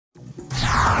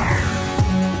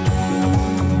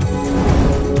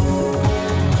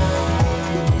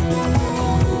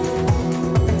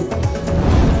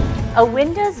A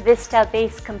Windows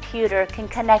Vista-based computer can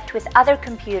connect with other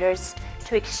computers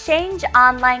to exchange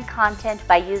online content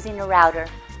by using a router.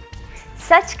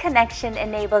 Such connection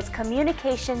enables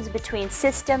communications between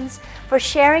systems for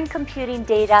sharing computing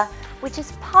data, which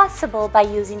is possible by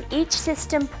using each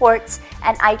system ports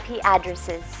and IP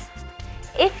addresses.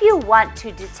 If you want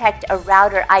to detect a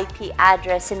router IP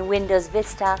address in Windows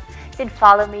Vista, then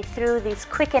follow me through these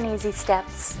quick and easy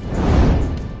steps.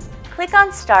 Click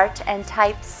on Start and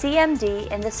type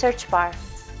CMD in the search bar.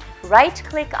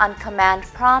 Right-click on Command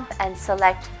Prompt and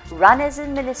select Run as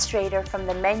Administrator from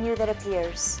the menu that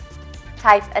appears.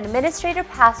 Type Administrator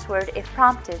Password if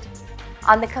prompted.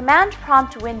 On the Command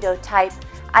Prompt window, type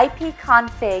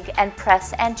ipconfig and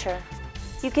press Enter.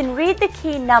 You can read the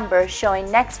key number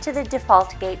showing next to the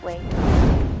default gateway.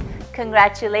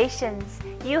 Congratulations!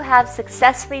 You have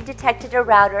successfully detected a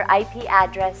router IP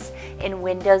address in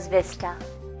Windows Vista.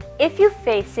 If you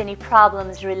face any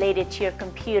problems related to your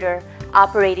computer,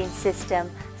 operating system,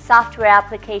 software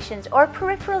applications, or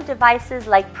peripheral devices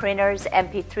like printers,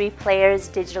 MP3 players,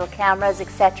 digital cameras,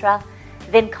 etc.,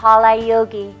 then call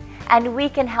iYogi and we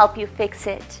can help you fix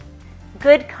it.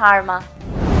 Good karma!